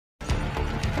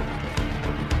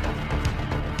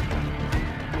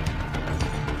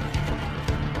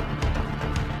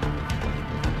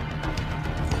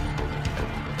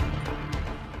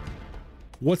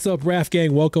What's up, RAF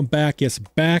Gang? Welcome back. Yes,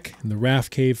 back in the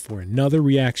RAFCAVE for another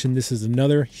reaction. This is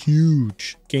another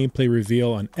huge gameplay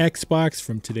reveal on Xbox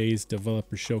from today's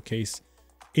developer showcase.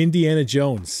 Indiana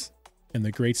Jones and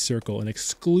the Great Circle, an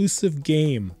exclusive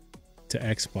game to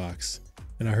Xbox.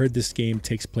 And I heard this game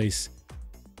takes place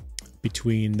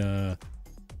between the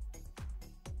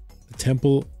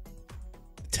Temple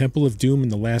of Doom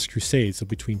and the Last Crusade. So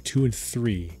between 2 and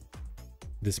 3,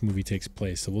 this movie takes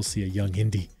place. So we'll see a young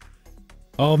Indy.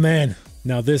 Oh man,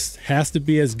 now this has to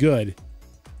be as good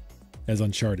as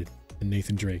Uncharted and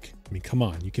Nathan Drake. I mean, come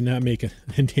on, you cannot make an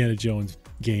Indiana Jones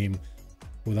game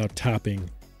without topping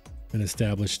an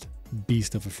established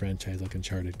beast of a franchise like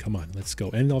Uncharted. Come on, let's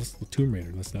go. And also Tomb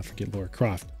Raider, let's not forget Lara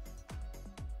Croft.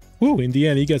 Woo,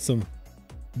 Indiana, you got some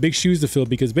big shoes to fill,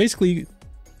 because basically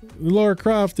Lara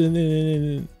Croft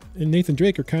and Nathan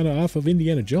Drake are kind of off of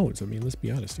Indiana Jones. I mean, let's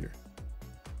be honest here.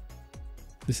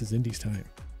 This is Indy's time.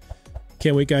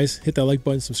 Can't wait, guys. Hit that like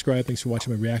button, subscribe. Thanks for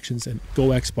watching my reactions, and go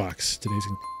Xbox.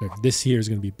 This year is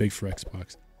going to be big for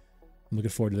Xbox. I'm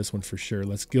looking forward to this one for sure.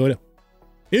 Let's go to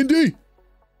Indy.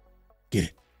 Get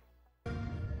it.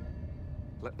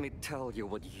 Let me tell you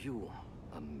what you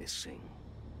are missing,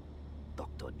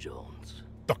 Dr. Jones.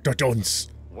 Dr.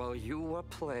 Jones. While you were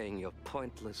playing your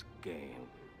pointless game,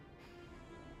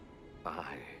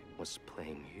 I was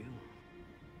playing you.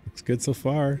 Looks good so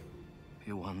far.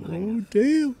 You're wondering. Oh,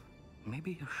 damn.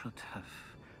 Maybe you should have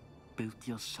built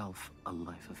yourself a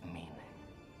life of meaning,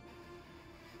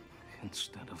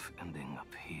 instead of ending up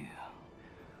here.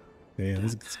 Damn,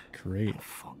 this is great.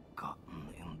 Forgotten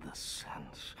in the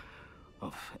sense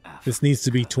of this needs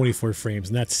to be 24 frames,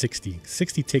 not 60.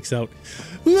 60 takes out.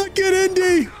 Look at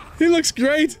Indy! He looks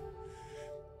great!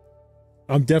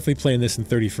 I'm definitely playing this in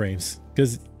 30 frames,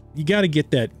 because you got to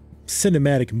get that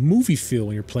cinematic movie feel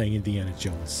when you're playing Indiana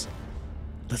Jones.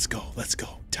 Let's go, let's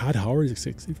go. Todd Howard is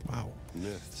 60. Wow.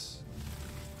 Myths.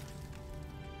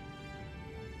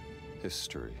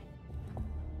 History.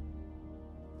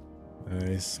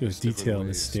 Nice. There's detail on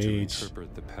the stage. To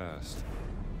interpret the past.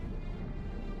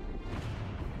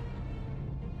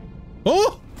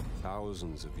 Oh!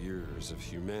 Thousands of years of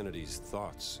humanity's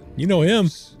thoughts and you know him.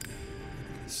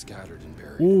 Scattered and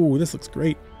buried. Ooh, this looks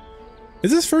great.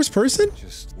 Is this first person?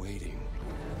 Just waiting.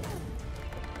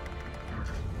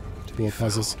 Cool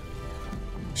puzzles.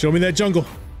 Show me that jungle.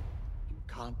 You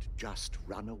can't just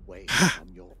run away from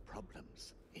your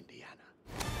problems, Indiana.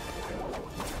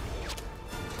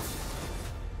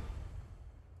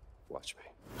 Watch me.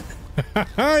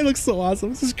 It looks so awesome.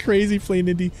 This is crazy playing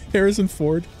Indy. Harrison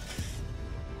Ford.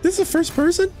 This is a first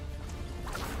person?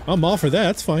 I'm all for that.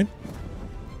 That's fine.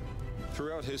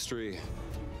 Throughout history,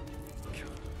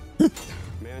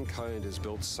 mankind has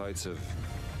built sites of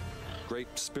great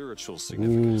spiritual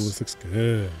significance. Ooh, this looks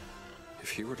good.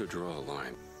 If you were to draw a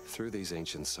line through these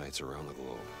ancient sites around the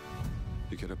globe,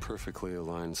 you get a perfectly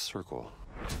aligned circle.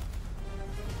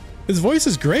 His voice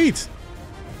is great.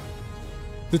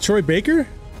 The Troy Baker?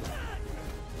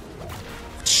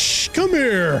 Shh, come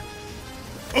here.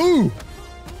 Ooh.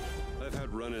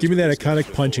 Give me that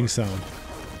iconic punching sound.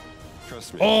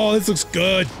 Trust me. Oh, this looks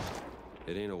good.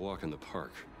 It ain't a walk in the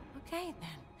park. Okay, then.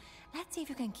 Let's see if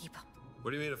you can keep up. What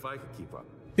do you mean if I can keep up?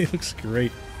 It looks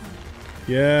great.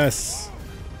 Yes.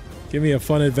 Give me a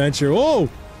fun adventure. Whoa!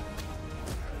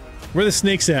 Where are the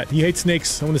snakes at? You hate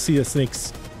snakes. I want to see the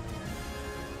snakes.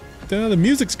 The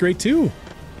music's great too.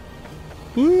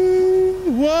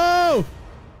 Woo! Whoa!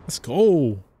 Let's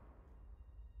go.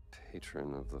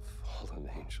 Patron of the fallen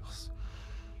angels.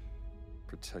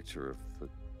 Protector of the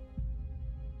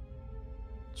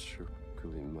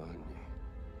Circulimani.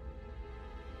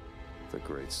 The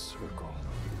Great Circle.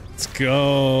 Let's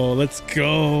go. Let's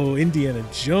go. Indiana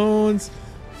Jones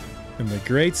and the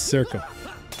Great Circle.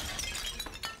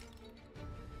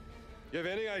 You have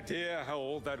any idea how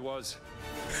old that was?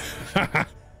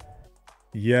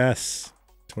 Yes.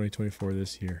 2024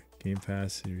 this year. Game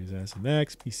Pass, Series S and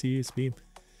X, PC, Steam.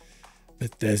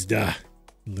 Bethesda.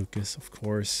 Lucas, of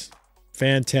course.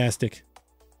 Fantastic.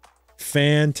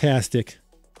 Fantastic.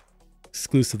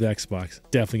 Exclusive to Xbox.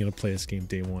 Definitely going to play this game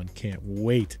day one. Can't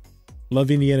wait. Love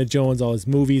Indiana Jones. All his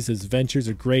movies, his adventures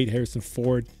are great. Harrison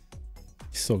Ford.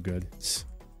 He's so good.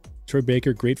 Troy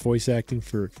Baker, great voice acting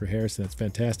for Harrison. That's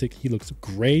fantastic. He looks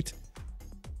great.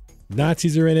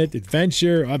 Nazis are in it.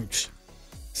 Adventure.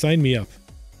 Sign me up.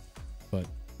 But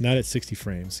not at 60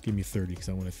 frames. Give me 30 because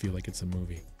I want to feel like it's a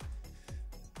movie.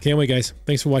 Can't wait, guys.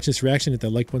 Thanks for watching this reaction. Hit that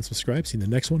like button, subscribe. See you in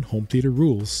the next one. Home theater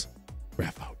rules.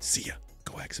 Wrap out. See ya.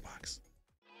 Go Xbox.